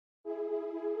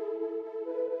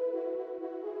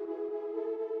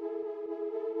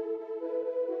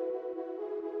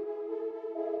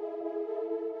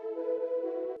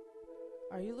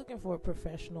looking for a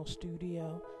professional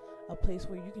studio, a place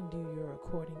where you can do your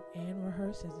recording and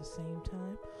rehearse at the same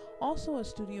time, also a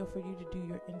studio for you to do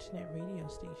your internet radio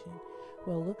station,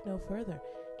 well, look no further.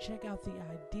 Check out the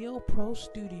Ideal Pro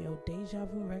Studio,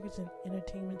 Dejavu Records and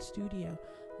Entertainment Studio,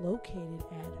 located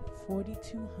at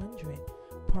 4200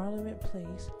 Parliament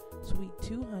Place, Suite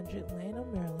 200,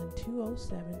 Lanham, Maryland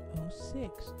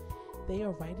 20706. They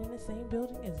are right in the same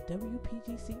building as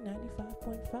WPGC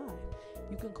 95.5.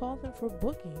 You can call them for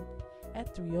booking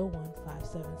at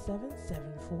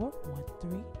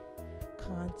 301-577-7413.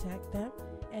 Contact them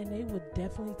and they will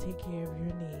definitely take care of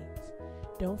your needs.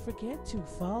 Don't forget to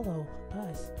follow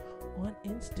us on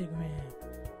Instagram.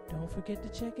 Don't forget to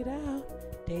check it out.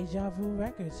 Dejavu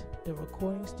Records, the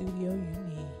recording studio you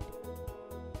need.